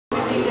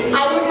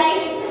I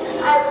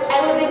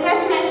would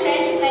request my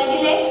friend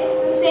Nailile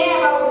to say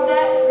about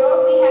the road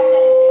we have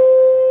selected.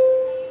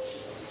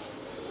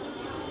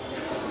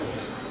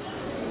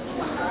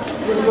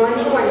 Good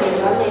morning, one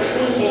and all. Let me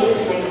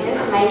introduce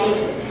myself. My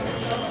name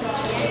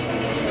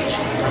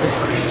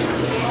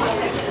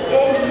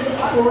is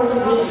Force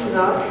Week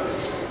Rock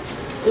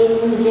in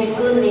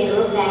Jetcool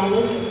Road,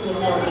 Bangalore,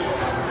 64.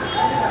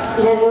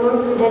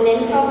 The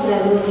length of the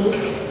road is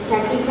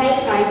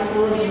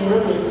 35.40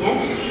 meters.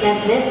 The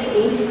breadth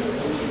is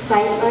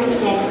 5.10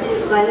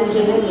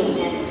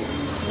 meters.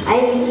 I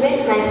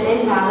request my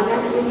friend Bhavana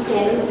to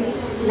tell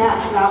the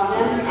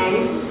problem and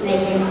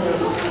legend.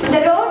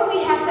 The road we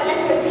have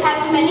selected has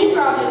many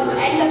problems,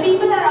 and the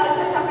people are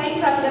also suffering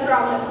from the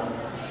problems.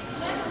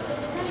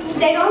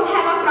 They don't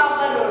have a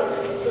proper road,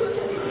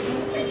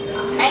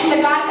 and the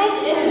garbage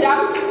is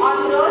dumped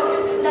on the roads.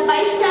 The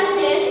pipes are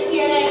placed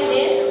here and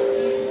there,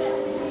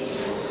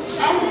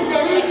 and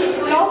there is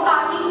no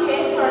parking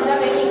place for the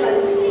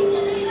vehicles.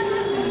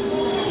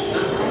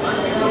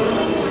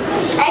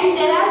 And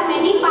there are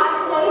many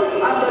potholes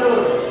on the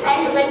road,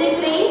 and when it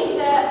rains,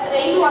 the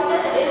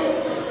rainwater is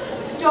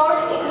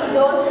stored in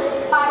those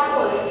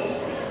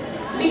potholes.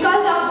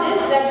 Because of this,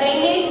 the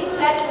drainage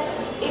floods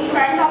in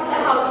front of the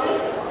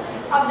houses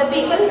of the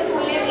people who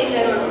live in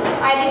the road.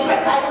 I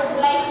request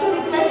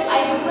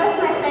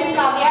my friend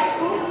Kavya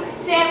to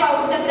say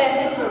about the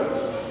present road.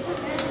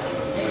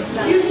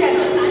 Future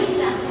road.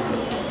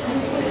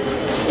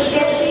 You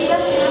can see the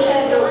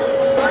future road,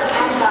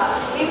 and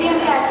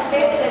BBMP has to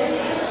face the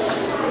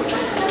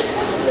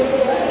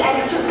and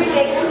it should be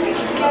taken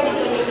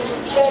periodically.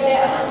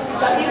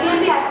 The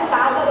BBMP has to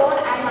tar the road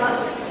and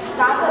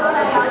also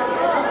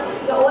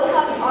the holes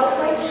are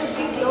also should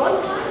be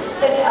closed.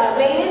 The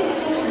drainage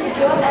system should be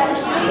closed and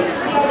cleaned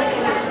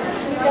periodically.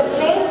 The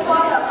place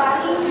for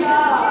parking the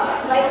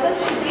vehicles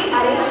should be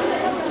arranged.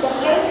 The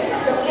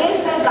place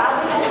where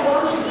garbage and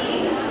road should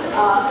be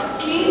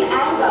cleaned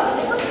and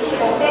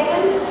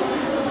taken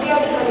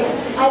periodically.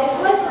 I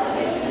request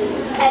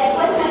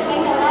my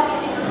friend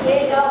Janaagraha to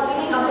say the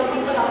opinion of the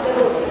people of the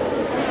road.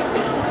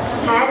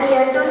 I am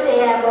here to say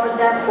about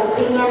the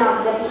opinion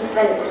of the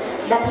people.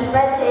 The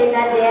people say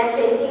that they are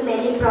facing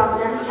many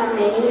problems from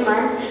many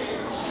months.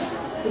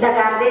 The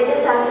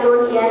garbages are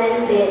thrown here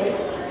and there.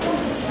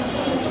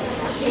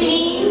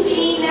 Clean,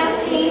 cleaner,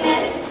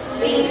 cleanest.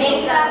 We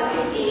make our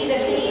city the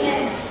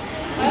cleanest.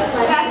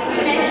 First we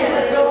measure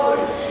the road,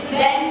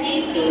 then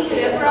we see to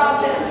the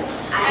problems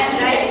and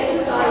try to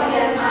solve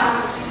them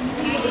out.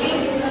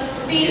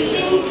 We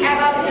think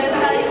about the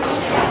solution.